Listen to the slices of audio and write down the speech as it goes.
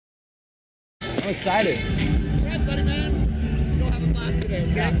I'm excited. Congrats, buddy, man. Go have a blast today,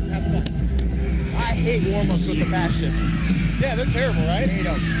 okay? Yeah. Have fun. I hate warm-ups with the passion. Yeah, they're terrible, right? I hate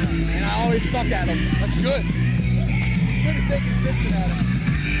them. And I always suck at them. That's good. Good to stay consistent at it.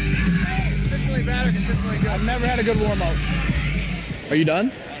 Consistently bad or consistently good? I've never had a good warm-up. Are you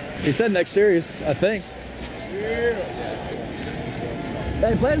done? He said next series, I think. Yeah.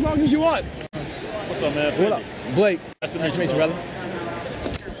 Hey, play as long as you want. What's up, man? What up? Blake. Nice to meet you, brother.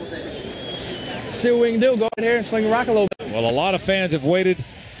 See what we can do. Go out here and sling the rock a little bit. Well, a lot of fans have waited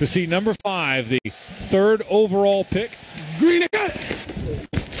to see number 5, the 3rd overall pick. Green again!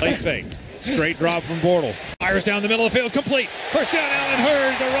 Play fake. Straight drop from Bortles. Fires down the middle of the field. Complete. First down, Allen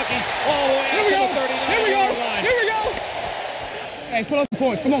Hurns, the rookie. All the way out to the 39-yard line. Here we go! Hey, let's put up the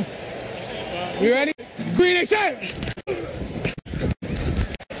points. Come on. You ready? Green exit!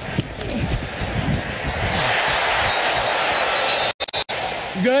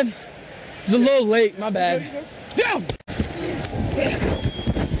 You good? It's a little late. My bad. Down!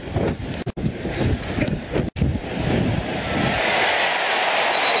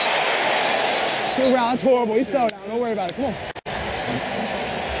 Good round. That's horrible. He fell down. Don't worry about it. Come on.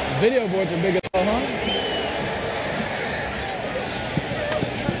 Video boards are big as hell, huh?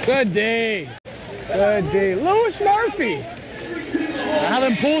 Good D. Good D. Lewis Murphy. How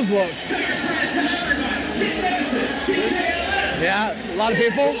them pools look. Yeah, a lot of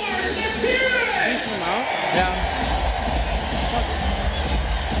people. Yeah.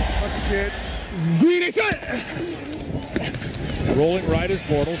 Bunch of kids. Green exit. Rolling right as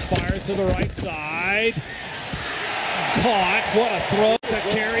Bortles fires to the right side. Caught. What a throw to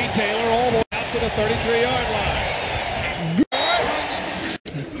Kerry Taylor all the way out to the 33-yard line.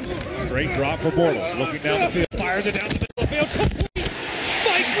 Straight drop for Bortles. Looking down the field. Fires it down the middle of the field. Complete.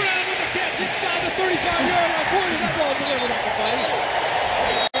 Mike Brown with the catch inside the 35-yard line. Boy, that ball delivered up the fight.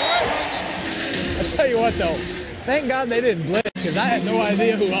 I tell you what, though. Thank God they didn't blitz, because I had no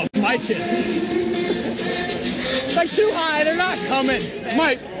idea who Mike is. It's like too high. They're not coming.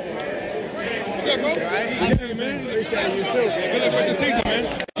 Mike. What's up, bro? All right? Appreciate you, man. Appreciate you, too. Good luck for the season, man.